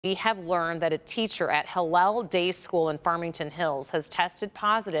We have learned that a teacher at Hillel Day School in Farmington Hills has tested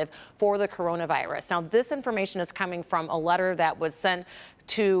positive for the coronavirus. Now, this information is coming from a letter that was sent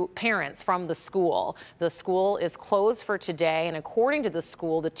to parents from the school. The school is closed for today, and according to the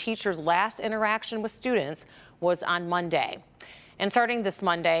school, the teacher's last interaction with students was on Monday. And starting this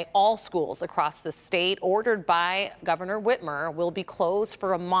Monday, all schools across the state, ordered by Governor Whitmer, will be closed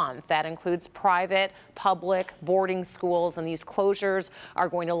for a month. That includes private, public, boarding schools, and these closures are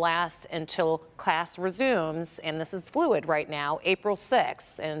going to last until class resumes, and this is fluid right now, April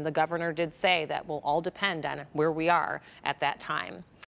 6th. And the governor did say that will all depend on where we are at that time.